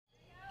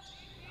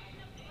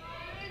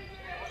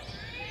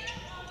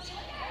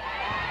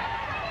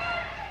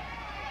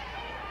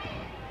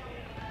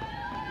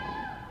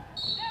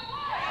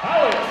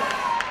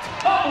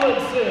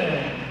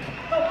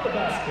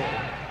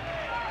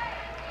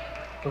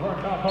The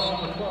runner foul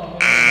call number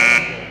 12.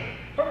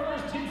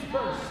 Highlanders teams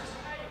first.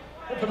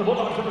 And for the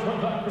Bulldogs, number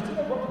 25,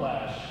 Christina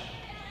Brooklash.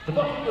 The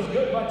bucket was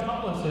good by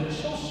Tomlinson.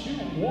 She'll shoot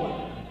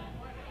one.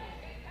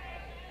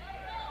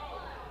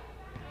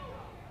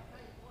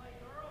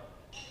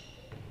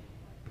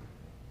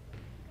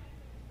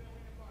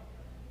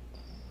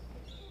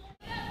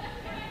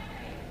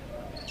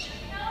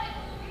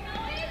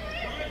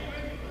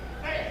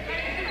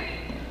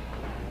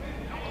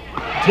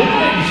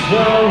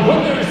 Division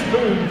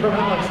Witherspoon from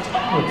Alex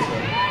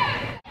Tomlinson.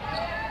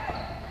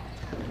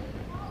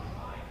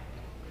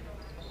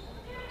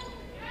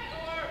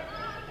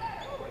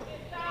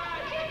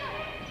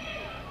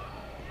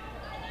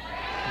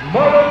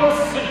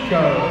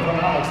 Marcinko from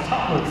Alex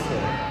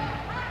Tomlinson.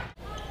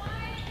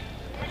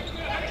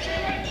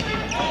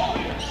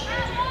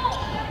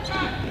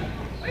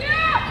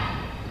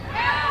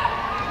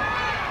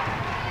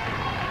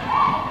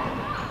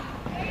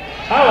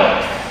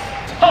 Alex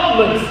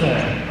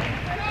Tomlinson.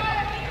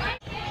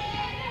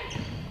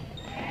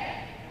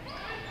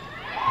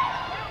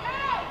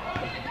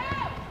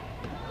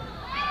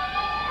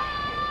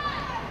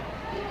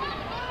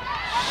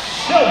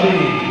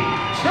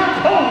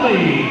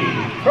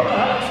 From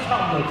Alex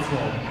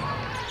Tomlinson.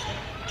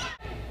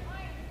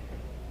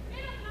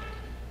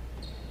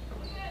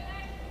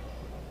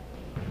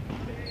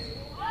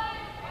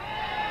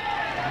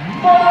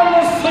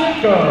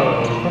 Marcinko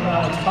from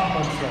Alex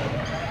Tomlinson.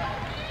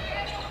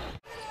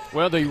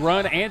 Well, the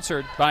run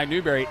answered by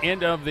Newberry.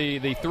 End of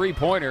the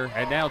three-pointer,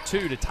 and now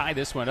two to tie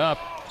this one up.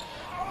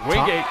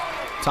 Wingate.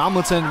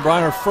 Tomlinson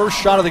brought her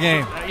first shot of the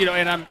game.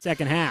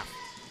 Second half.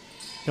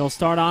 They'll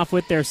start off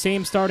with their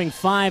same starting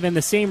five and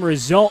the same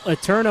result, a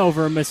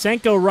turnover.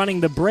 Marcinko running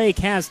the break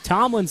has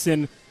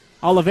Tomlinson.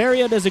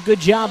 Oliverio does a good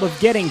job of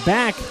getting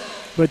back,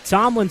 but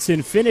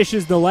Tomlinson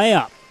finishes the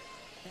layup.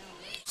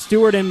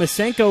 Stewart and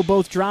Marcinko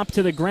both drop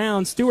to the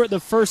ground. Stewart the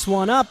first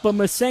one up, but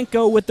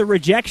Marcinko with the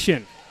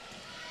rejection.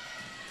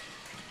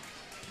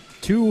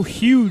 Two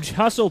huge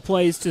hustle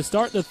plays to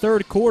start the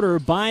third quarter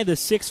by the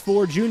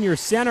 6'4 junior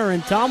center,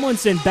 and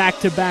Tomlinson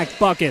back-to-back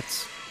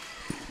buckets.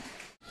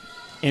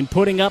 And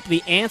putting up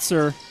the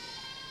answer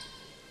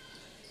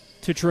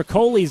to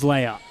Tricoli's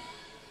layup.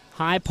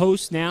 High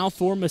post now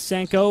for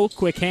Marcinko.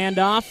 Quick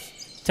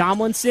handoff.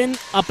 Tomlinson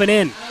up and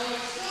in.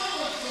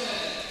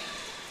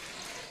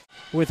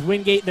 With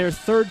Wingate their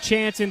third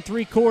chance in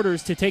 3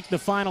 quarters to take the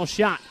final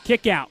shot.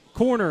 Kick out.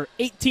 Corner.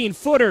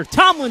 18-footer.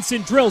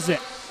 Tomlinson drills it.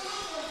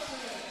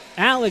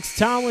 Alex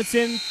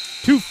Tomlinson,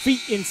 2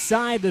 feet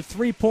inside the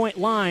 3-point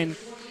line.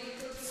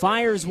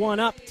 Fires one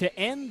up to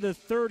end the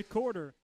third quarter.